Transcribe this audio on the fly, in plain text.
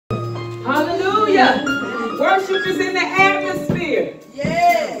Hallelujah. Worship is in the atmosphere.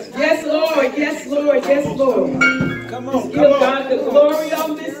 Yes. Yes, Lord. Yes, Lord. Yes, Lord. Come on. Give God the glory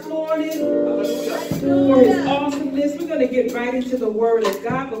on this morning for his awesomeness. We're going to get right into the word of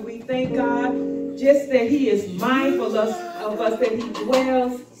God, but we thank God just that he is mindful of us, that he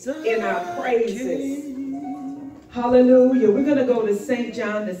dwells in our praises. Hallelujah. We're going to go to St.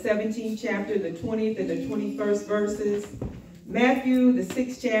 John, the 17th chapter, the 20th and the 21st verses. Matthew, the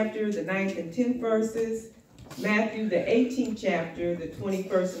 6th chapter, the 9th and 10th verses. Matthew, the 18th chapter, the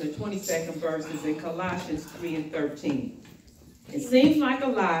 21st and the 22nd verses, and Colossians 3 and 13. It seems like a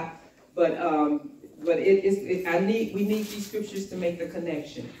lot, but we need these scriptures to make the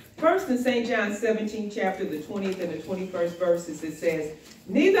connection. First, in St. John 17th chapter, the 20th and the 21st verses, it says,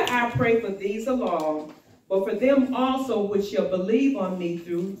 "Neither I pray for these alone, but for them also which shall believe on me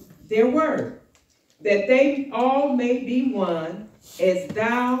through their word, that they all may be one, as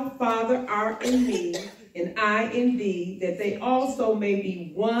thou, Father, art in me, and I in thee, that they also may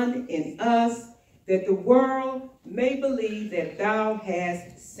be one in us, that the world may believe that thou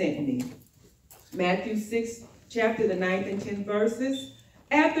hast sent me." Matthew 6, chapter, the 9th and 10th verses.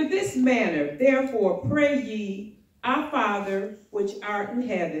 "After this manner, therefore, pray ye, Our Father, which art in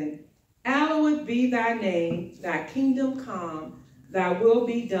heaven, hallowed be thy name, thy kingdom come, thy will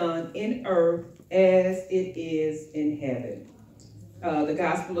be done in earth as it is in heaven." The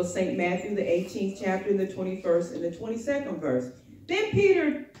Gospel of St. Matthew, the 18th chapter, the 21st and the 22nd verse. Then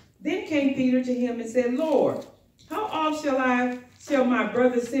came Peter to him and said, "Lord, how oft shall my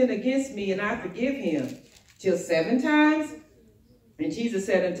brother sin against me, and I forgive him? Till 7 times? And Jesus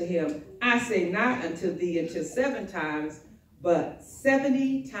said unto him, I say not unto thee until 7 times, but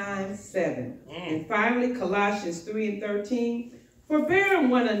 70 times 7. And finally, Colossians 3 and 13. "Forbearing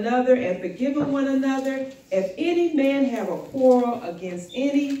one another and forgiving one another, if any man have a quarrel against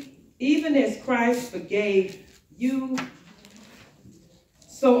any, even as Christ forgave you,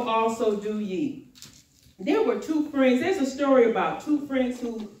 so also do ye." There were 2 friends. There's a story about 2 friends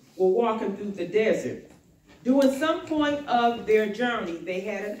who were walking through the desert. During some point of their journey, they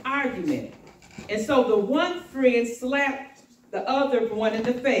had an argument. And so the one friend slapped the other one in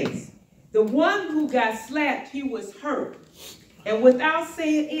the face. The one who got slapped, he was hurt. And without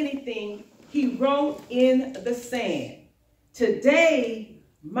saying anything, he wrote in the sand, "Today,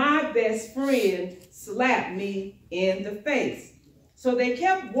 my best friend slapped me in the face." So they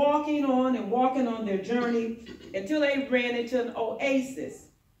kept walking on their journey until they ran into an oasis.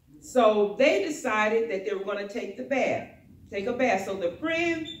 So they decided that they were going to take a bath. So the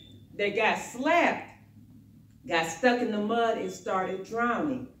friend that got slapped got stuck in the mud and started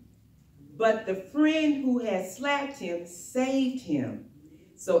drowning. But the friend who had slapped him saved him.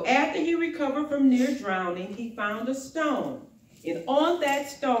 So after he recovered from near drowning, he found a stone. And on that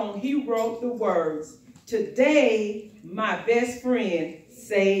stone, he wrote the words, "Today, my best friend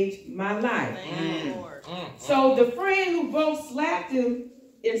saved my life." So the friend who both slapped him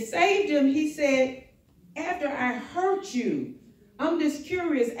and saved him, he said, "After I hurt you, I'm just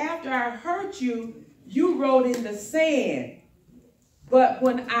curious, after I hurt you, you wrote in the sand. But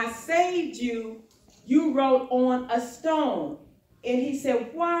when I saved you, you wrote on a stone." And he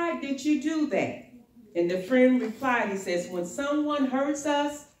said, "Why did you do that?" And the friend replied, he says, "When someone hurts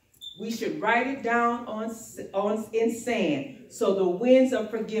us, we should write it down in sand so the winds of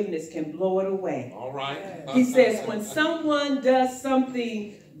forgiveness can blow it away." All right. He says, when someone does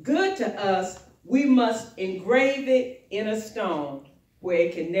something good to us, we must engrave it in a stone where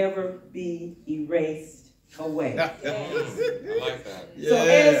it can never be erased away. I like that.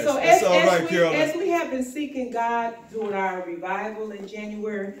 As we have been seeking God during our revival in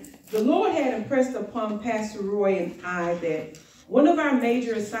January, the Lord had impressed upon Pastor Roy and I that one of our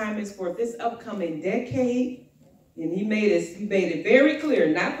major assignments for this upcoming decade, and he made it very clear,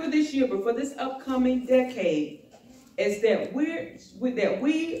 not for this year, but for this upcoming decade, is that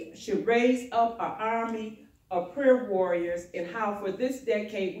we should raise up an army of prayer warriors, and how for this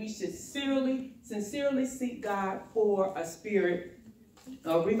decade we should sincerely seek God for a spirit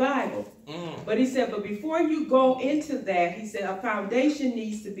of revival. But he said, but before you go into that, he said, a foundation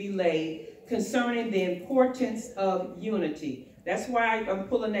needs to be laid concerning the importance of unity. That's why I'm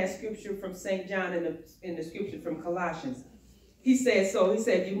pulling that scripture from St. John in the scripture from Colossians. He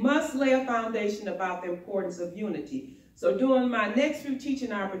said, you must lay a foundation about the importance of unity. So during my next few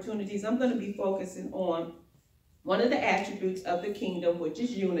teaching opportunities, I'm going to be focusing on one of the attributes of the kingdom, which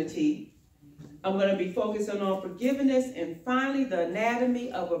is unity. I'm going to be focusing on forgiveness, and finally the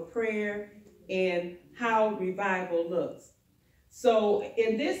anatomy of a prayer and how revival looks. So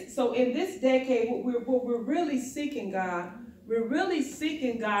in this decade, what we're really seeking God, we're really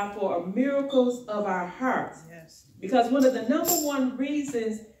seeking God for miracles of our hearts. Yes. Because one of the number one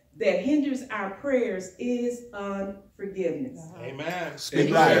reasons that hinders our prayers is unforgiveness. Amen.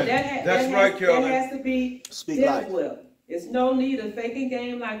 Speak life. That's right, Carol. That has to be dealt with. It's no need of faking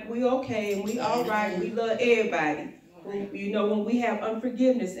game like we okay and we all right, we love everybody. You know, when we have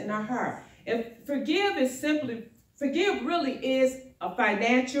unforgiveness in our heart. And forgive really is a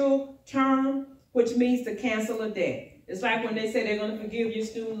financial term, which means to cancel a debt. It's like when they say they're going to forgive your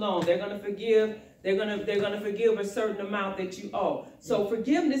student loan. They're going to forgive a certain amount that you owe. So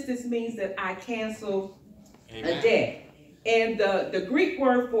forgiveness, this means that I cancel a debt. And the Greek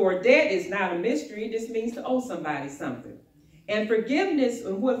word for debt is not a mystery. It just means to owe somebody something. And forgiveness,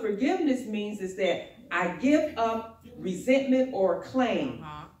 and what forgiveness means is that I give up resentment or claim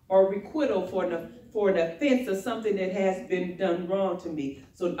or requital for an offense or something that has been done wrong to me.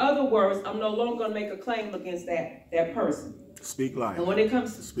 So in other words, I'm no longer going to make a claim against that person. Speak life. And when it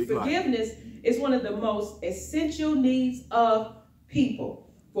comes to forgiveness, it's one of the most essential needs of people.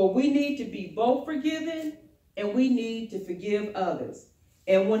 For we need to be both forgiven and we need to forgive others.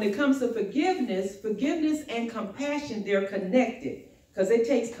 And when it comes to forgiveness and compassion, they're connected. Because it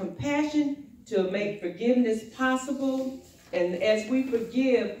takes compassion to make forgiveness possible. And as we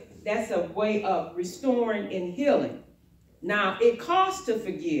forgive, that's a way of restoring and healing. Now, it costs to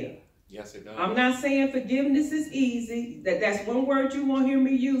forgive. Yes, it does. I'm not saying forgiveness is easy. That's one word you won't hear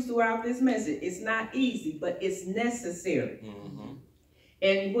me use throughout this message. It's not easy, but it's necessary. Mm-hmm.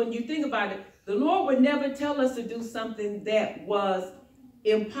 And when you think about it, the Lord would never tell us to do something that was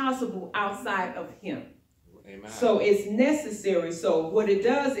impossible outside of Him. Amen. So it's necessary. So what it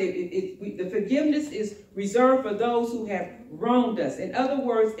does, the forgiveness is reserved for those who have wronged us. In other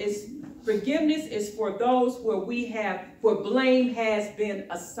words, forgiveness is for those where blame has been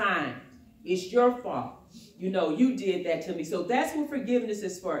assigned. It's your fault. You know, you did that to me. So that's what forgiveness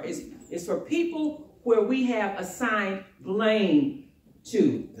is for. It's for people where we have assigned blame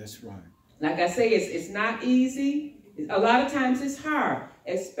to. That's right. Like I say, it's not easy. A lot of times it's hard,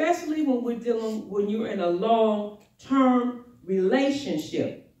 especially when you're in a long-term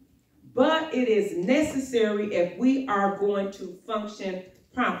relationship. But it is necessary if we are going to function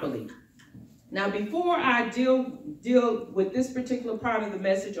properly. Now, before I deal with this particular part of the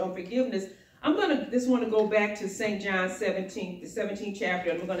message on forgiveness, I'm going to just want to go back to St. John 17, the 17th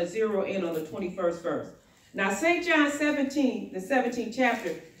chapter, and we're going to zero in on the 21st verse. Now, St. John 17, the 17th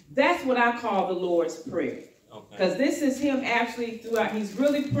chapter, that's what I call the Lord's Prayer. Because this is him actually throughout. He's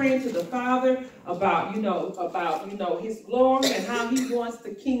really praying to the Father about his glory and how he wants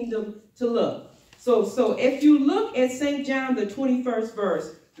the kingdom to look. So if you look at St. John, the 21st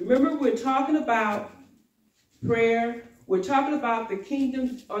verse, remember we're talking about prayer. We're talking about the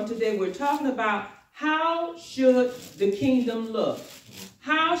kingdom on today. We're talking about how should the kingdom look?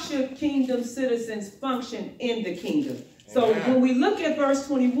 How should kingdom citizens function in the kingdom? So when we look at verse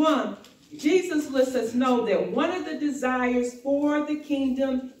 21, Jesus lets us know that one of the desires for the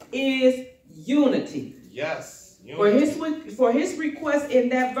kingdom is unity. Yes. Unity. For his request in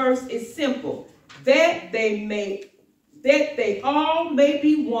that verse is simple. That they all may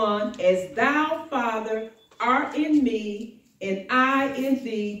be one, as thou, Father, art in me, and I in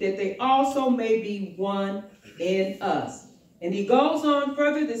thee, that they also may be one in us. And he goes on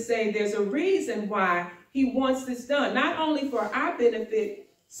further to say there's a reason why he wants this done, not only for our benefit,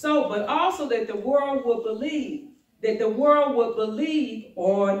 but also that the world will believe,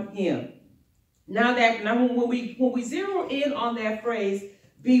 on him. Now when we zero in on that phrase,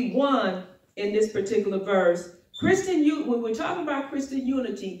 be one in this particular verse, when we're talking about Christian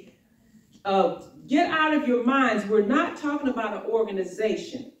unity, get out of your minds, we're not talking about an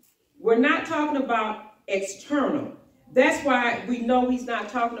organization. We're not talking about external. That's why we know he's not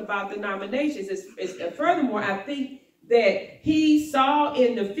talking about denominations. Furthermore, I think that he saw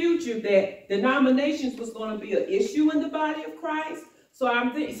in the future that denominations was going to be an issue in the body of Christ.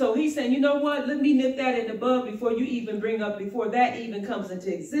 So he's saying, you know what? Let me nip that in the bud before that even comes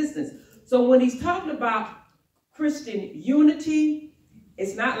into existence. So when he's talking about Christian unity,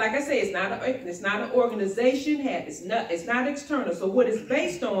 it's not, like I say, it's not an organization. It's not external. So what it's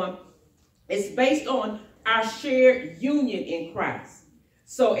based on, our shared union in Christ.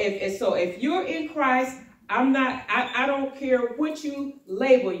 So if you're in Christ, I don't care what you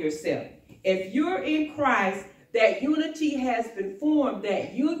label yourself. If you're in Christ, that unity has been formed,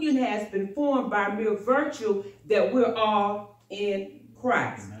 that union has been formed by mere virtue that we're all in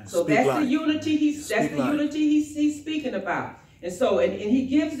Christ. Amen. So that's the unity he's speaking about. And so and he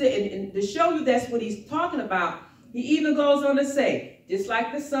gives it, and to show you that's what he's talking about, he even goes on to say, just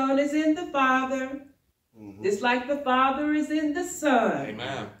like the Son is in the Father, Just like the Father is in the Son.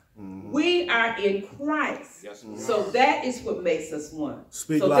 Amen. We are in Christ. Yes, so that is what makes us one.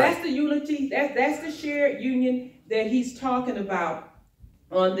 Speak so life. that's the unity, that's the shared union that he's talking about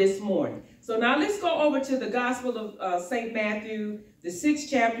on this morning. So now let's go over to the Gospel of St. Matthew, the 6th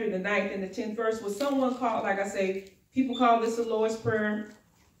chapter, the 9th and the 10th verse, what someone called, like I say, people call this the Lord's Prayer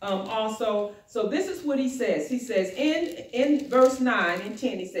also. So this is what he says. He says in verse 9 and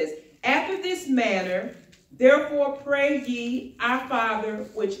 10, he says, after this manner, therefore pray ye, our Father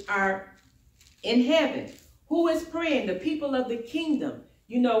which art in heaven. Who is praying? The people of the kingdom.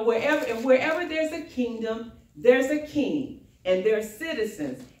 You know, wherever there's a kingdom, there's a king, and there's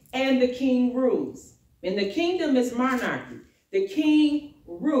citizens, and the king rules. And the kingdom is monarchy. The king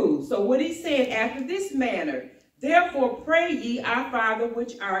rules. So what he's saying, after this manner, therefore pray ye, our Father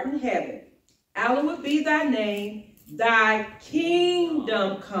which art in heaven. Hallowed be thy name, thy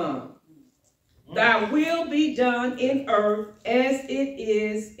kingdom come. Thy will be done in earth as it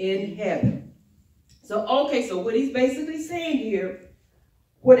is in heaven. So, okay, so what he's basically saying here,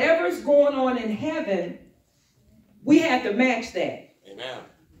 whatever's going on in heaven, we have to match that. Amen.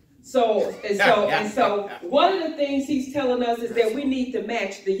 So one of the things he's telling us is that we need to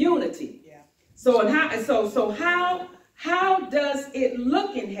match the unity. Yeah. So how does it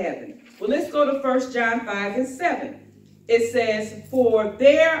look in heaven? Well, let's go to 1 John 5 and 7. It says, for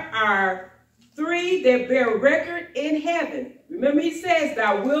there are three that bear record in heaven. Remember, he says,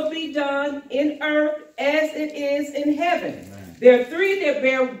 thy will be done in earth as it is in heaven. Amen. There are three that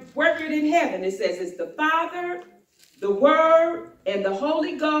bear record in heaven. It says it's the Father, the Word, and the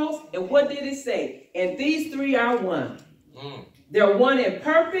Holy Ghost. And what did it say? And these three are one. They're one in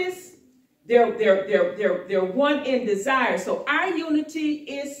purpose. They're one in desire. So our unity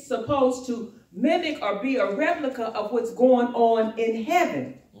is supposed to mimic or be a replica of what's going on in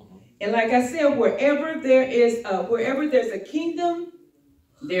heaven. And like I said, wherever there's a kingdom,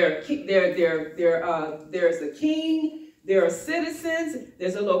 there's a king, there are citizens,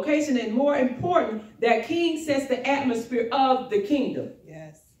 there's a location, and more important, that king sets the atmosphere of the kingdom.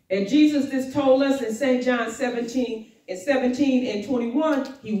 Yes. And Jesus just told us in St. John 17 and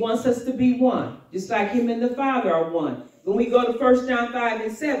 21, he wants us to be one, just like him and the Father are one. When we go to 1 John 5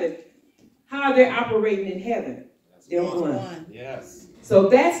 and 7, how are they operating in heaven? They're one. Yes. So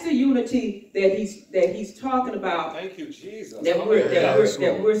that's the unity that he's talking about. Thank you, Jesus. That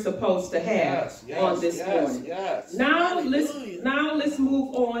we're supposed to have on this morning. Yes. Now let's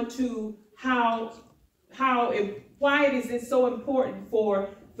move on to why is it so important for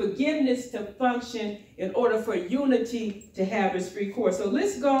forgiveness to function in order for unity to have its free course. So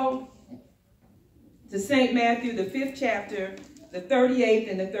let's go to St. Matthew, the 5th chapter, the 38th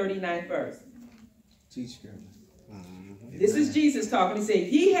and the 39th verse. Teach me. This is Jesus talking. He said,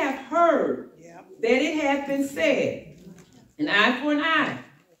 ye have heard that it hath been said, an eye for an eye,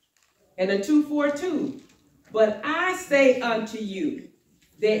 and a tooth for a tooth. But I say unto you,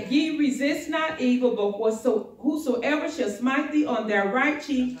 that ye resist not evil, but whosoever shall smite thee on their right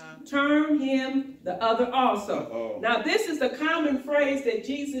cheek, turn him the other also. Now, this is a common phrase that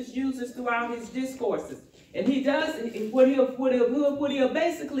Jesus uses throughout his discourses. And he does, what he'll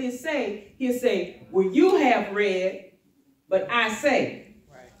basically say, he'll say, well, you have read, but I say.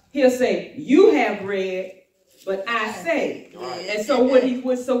 Right. He'll say, you have read, but I say. Right. And so what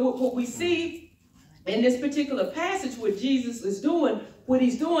we see in this particular passage, what Jesus is doing,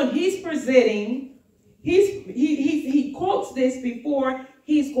 he's presenting, he quotes this before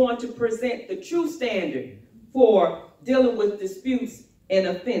he's going to present the true standard for dealing with disputes and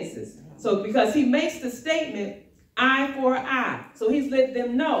offenses. So because he makes the statement, eye for eye. So he's letting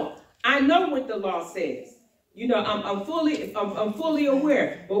them know, I know what the law says. You know, I'm fully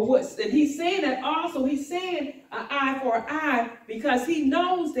aware. But he's saying that also, he's saying an eye for an eye because he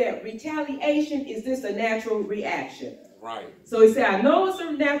knows that retaliation is just a natural reaction. Right. So he said, I know it's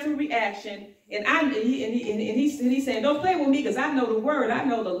a natural reaction, and he's saying, don't play with me because I know the word, I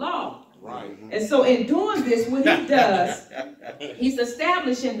know the law. Right. And so in doing this, what he does, he's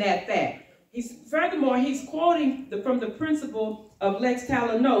establishing that fact. Furthermore, he's quoting from the principle of lex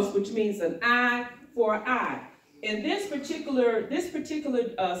talionis, which means an eye for an eye. And this particular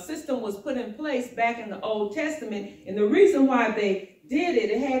system was put in place back in the Old Testament, and the reason why they did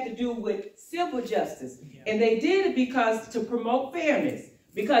it had to do with civil justice. And they did it because to promote fairness,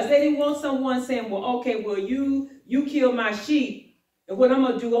 because they didn't want someone saying, well, okay, well, you kill my sheep, and what I'm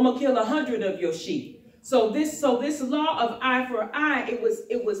gonna do, I'm gonna kill 100 of your sheep. So this law of eye for eye, it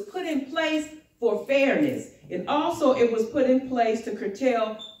was put in place for fairness. And also it was put in place to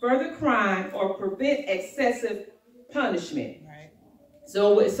curtail further crime or prevent excessive punishment. Right.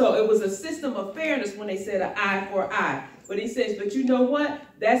 So it was a system of fairness when they said an eye for an eye. But he says, but you know what?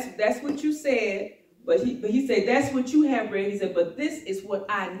 That's what you said. But he said, that's what you have read. He said, but this is what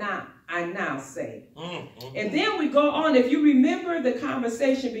I now say. And then we go on. If you remember the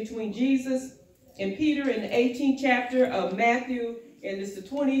conversation between Jesus and Peter in the 18th chapter of Matthew, and it's the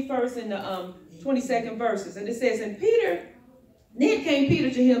 21st and the 22nd verses. And it says, and then came Peter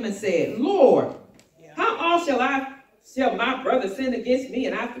to him and said, Lord, how often shall my brother sin against me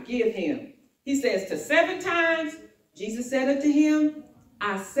and I forgive him? He says, to 7 times. Jesus said unto him,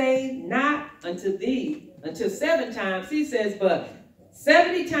 I say not unto thee until 7 times. He says, but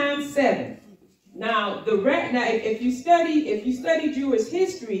 70 times 7. Now if you study Jewish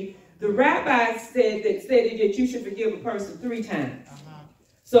history, the rabbis said that you should forgive a person 3 times.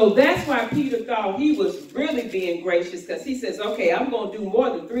 So that's why Peter thought he was really being gracious, because he says, okay, I'm going to do more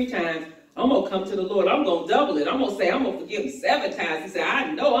than 3 times. I'm going to come to the Lord. I'm going to double it. I'm going to say, I'm going to forgive him 7 times. He said,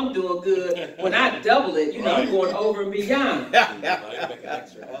 I know I'm doing good when I double it. You know, I'm going over and beyond.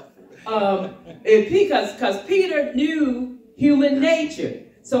 Because Peter knew human nature.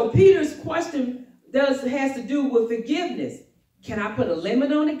 So Peter's question has to do with forgiveness. Can I put a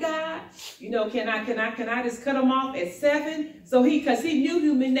limit on it, God? You know, can I just cut him off at 7? So because he knew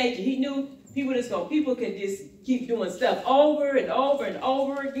human nature. He knew people can just keep doing stuff over and over and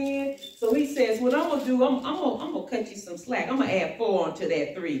over again. So he says, what I'm gonna do, I'm gonna cut you some slack. I'm gonna add 4 onto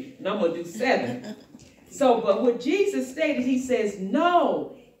that 3, and I'm gonna do 7. But what Jesus stated, he says,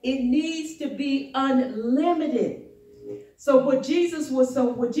 no, it needs to be unlimited. So what Jesus was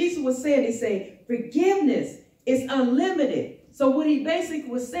saying, he said, forgiveness is unlimited. So what he basically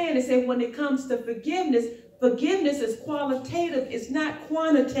was saying is that when it comes to forgiveness is qualitative, it's not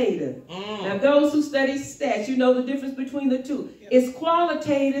quantitative. Now, those who study stats, you know the difference between the two. It's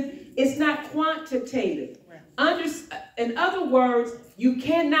qualitative, it's not quantitative. In other words, you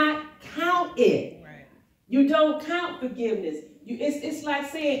cannot count it. You don't count forgiveness. It's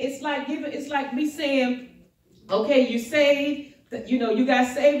like me saying, okay, you saved. You know, you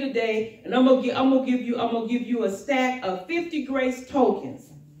got saved today, and I'm gonna give you a stack of 50 grace tokens.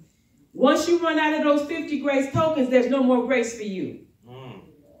 Once you run out of those 50 grace tokens, there's no more grace for you.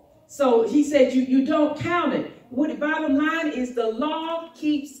 So he said you don't count it. What the bottom line is, the law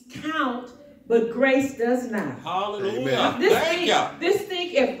keeps count, but grace does not. Hallelujah. This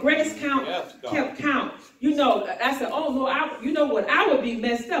thing, if grace kept count, you know, I said, oh Lord, you know what? I would be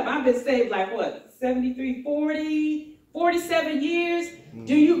messed up. I've been saved like what, 73, 47 years.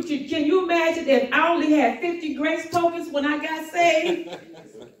 Can you imagine that I only had 50 grace tokens when I got saved?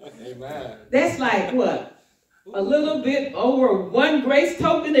 Amen. That's like what? A little bit over 1 grace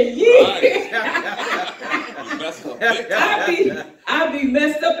token a year. I'd be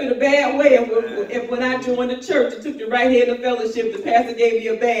messed up in a bad way when I joined the church and took the right hand of fellowship. The pastor gave me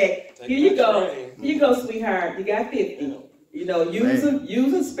a bag. Here you go. Here you go, sweetheart. You got 50. You know, use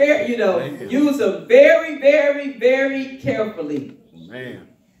them spare. You know, use them very, very, very carefully. Man.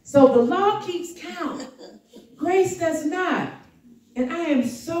 So the law keeps count. Grace does not. And I am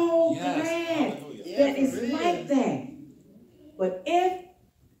so glad that it's like that. But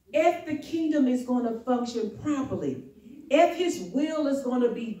if the kingdom is going to function properly, if his will is going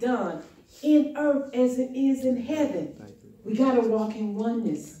to be done in earth as it is in heaven, we got to walk in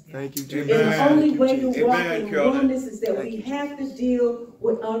oneness. Thank you, And Jesus. the only way to walk in oneness is that we have to deal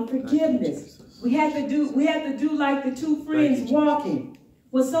with unforgiveness. We have to do like the 2 friends walking.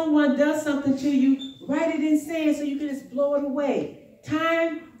 When someone does something to you, write it in sand so you can just blow it away.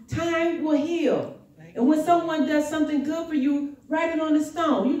 Time will heal. And when someone does something good for you, write it on the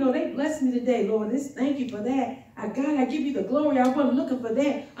stone. You know, they blessed me today, Lord. Thank you for that. I give you the glory. I wasn't looking for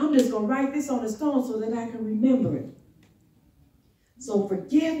that. I'm just going to write this on the stone so that I can remember it. So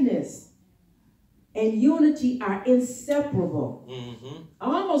forgiveness and unity are inseparable. I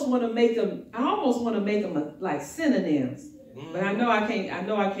almost want to make them like synonyms. But I know I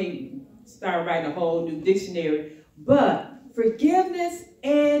can't start writing a whole new dictionary. But forgiveness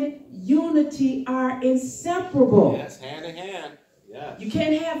and unity are inseparable. Yes, hand in hand. Yes. You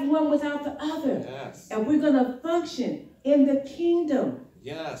can't have one without the other. Yes. And we're going to function in the kingdom.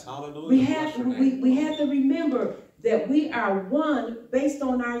 Yes, hallelujah. We have to remember that we are one based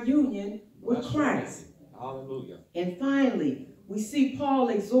on our union with Christ. Hallelujah. And finally, we see Paul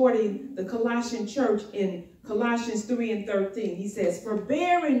exhorting the Colossian church in Colossians 3:13. He says,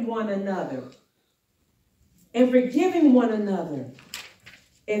 forbearing one another and forgiving one another.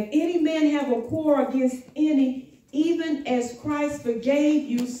 If any man have a quarrel against any, even as Christ forgave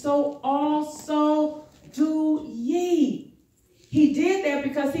you, so also do ye. He did that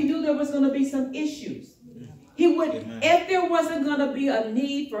because he knew there was going to be some issues. He would, if there wasn't going to be a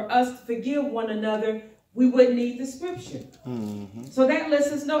need for us to forgive one another, we wouldn't need the scripture. So that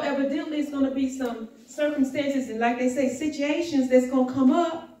lets us know evidently it's going to be some circumstances and, like they say, situations that's going to come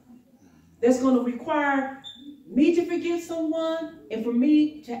up that's going to require me to forgive someone and for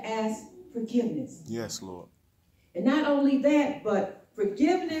me to ask forgiveness. Yes, Lord. And not only that, but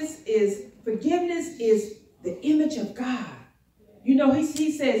forgiveness is the image of God. You know,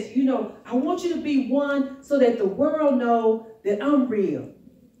 he says, you know, I want you to be one so that the world know that I'm real.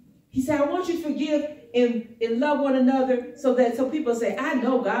 He said, I want you to forgive and love one another so people say, I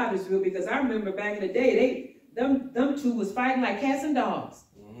know God is real, because I remember back in the day, them two was fighting like cats and dogs.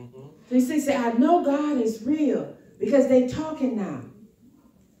 So he said, I know God is real because they talking now.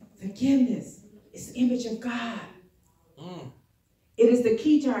 Forgiveness is the image of God. It is the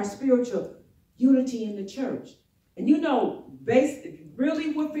key to our spiritual unity in the church. And you know,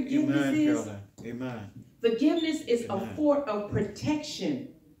 really what forgiveness is? Amen. Forgiveness is a fort of protection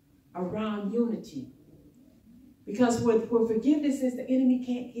around unity. Because where forgiveness is, the enemy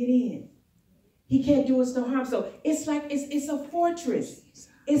can't get in. He can't do us no harm. So it's like it's a fortress.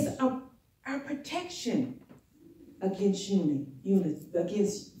 It's our protection against unity.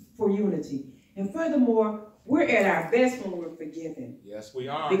 And furthermore, we're at our best when we're forgiven. Yes, we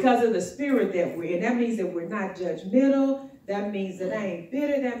are. Because of the spirit that we're in. That means that we're not judgmental. That means that I ain't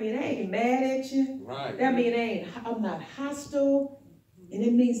bitter. That means I ain't mad at you. Right. That means I'm not hostile. And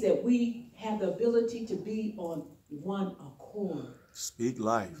it means that we have the ability to be on one accord. Speak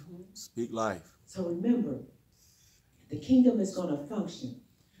life. Speak life. So remember, the kingdom is going to function.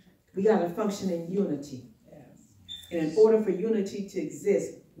 We got to function in unity. And in order for unity to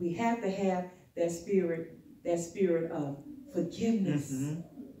exist, we have to have that spirit of forgiveness.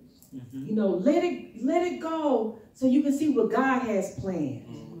 You know, let it go so you can see what God has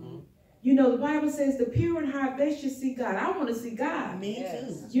planned. You know, the Bible says the pure in heart, they should see God. I want to see God. Me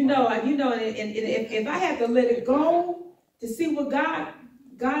too. You know, and if I have to let it go to see what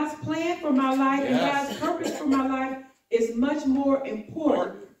God's plan for my life and God's purpose for my life is much more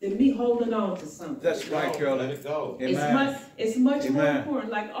important than me holding on to something. That's right, Carolyn. Let it go. It's much more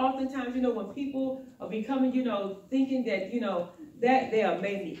important. Like oftentimes, you know, when people are becoming, you know, thinking that, you know, that they have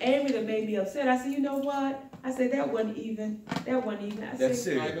made me angry, that made me upset. I said, you know what? I said, that wasn't even. I That's said,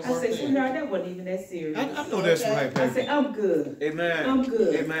 serious. I said, sweetheart, that wasn't even that serious. I know that's right, baby. I said, I'm good. Amen. I'm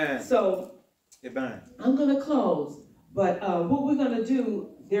good. Amen. So, Amen. I'm going to close. But what we're going to do,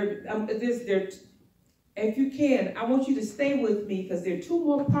 if you can, I want you to stay with me because there are two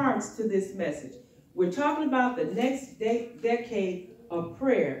more parts to this message. We're talking about the next decade of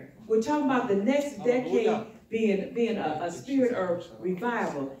prayer. We're talking about the next decade being a spirit of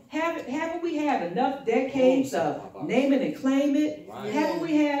revival. Haven't we had enough decades of name it and claim it? Right. Haven't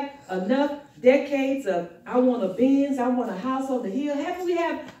we had enough decades of I want a Benz, I want a house on the hill? Haven't we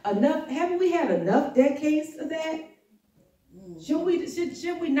had enough decades of that? Should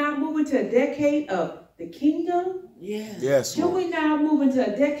we now move into a decade of the kingdom? Yes, Should we now move into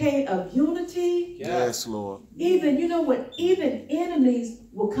a decade of unity? Yes, Lord. Even, you know what? Even enemies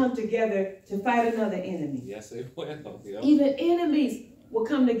will come together to fight another enemy. Yes, they will. Yep. Even enemies will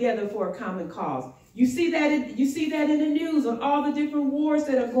come together for a common cause. You see that in the news on all the different wars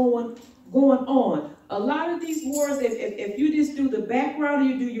that are going on. A lot of these wars, if you just do the background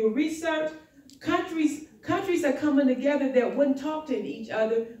and you do your research, countries are coming together that wouldn't talk to each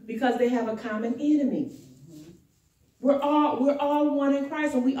other because they have a common enemy. We're all one in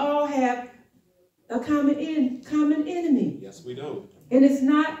Christ, and we all have a common enemy. Yes, we do. And it's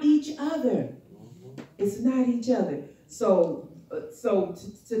not each other. It's not each other. So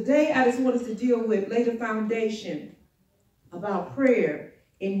today I just wanted to lay the foundation about prayer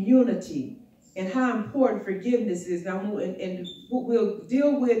and unity and how important forgiveness is. Now, and we'll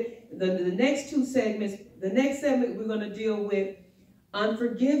deal with the next two segments. The next segment we're going to deal with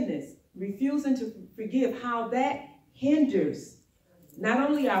unforgiveness, refusing to forgive, how that hinders not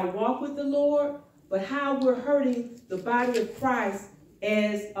only our walk with the Lord, but how we're hurting the body of Christ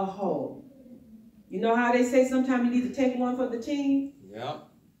as a whole. You know how they say sometimes you need to take one for the team? Yeah.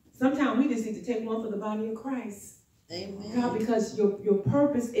 Sometimes we just need to take one for the body of Christ. Amen. God, because your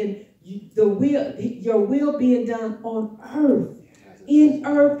purpose and your will being done on earth, in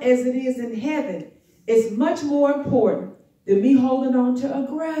earth as it is in heaven, is much more important than me holding on to a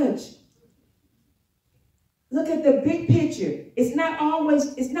grudge. Look at the big picture. It's not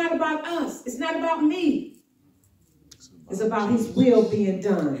about us. It's not about me. It's about his will being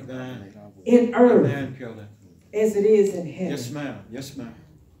done in earth as it is in heaven. Yes, ma'am. Yes, ma'am.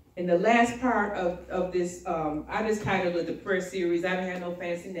 And the last part of this, I just titled it the prayer series. I didn't have no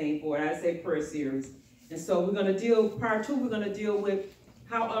fancy name for it. I say prayer series. And so we're going to deal, part 2, we're going to deal with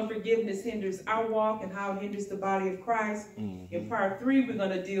how unforgiveness hinders our walk and how it hinders the body of Christ. In part 3, we're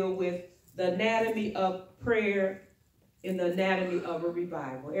going to deal with the anatomy of prayer and the anatomy of a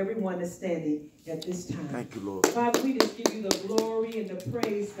revival. Everyone is standing at this time. Thank you, Lord. Father, we just give you the glory and the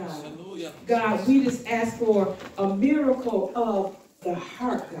praise, God. Hallelujah. God, we just ask for a miracle of the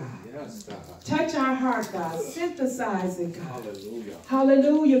heart, God. Yes, God. Touch our heart, God. Synthesize it, God. Hallelujah.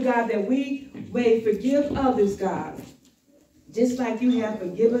 Hallelujah, God, that we may forgive others, God, just like you have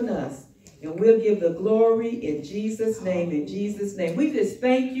forgiven us. And we'll give the glory in Jesus' name, in Jesus' name. We just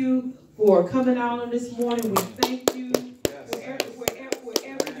thank you for coming out on this morning. We thank you wherever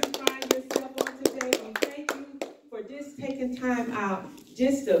you find yourself on today. We thank you for just taking time out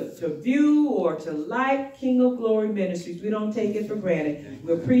just to view or to like King of Glory Ministries. We don't take it for granted.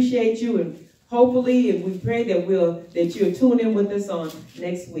 We appreciate you, and hopefully, and we pray that you'll tune in with us on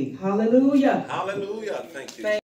next week. Hallelujah. Hallelujah. Thank you.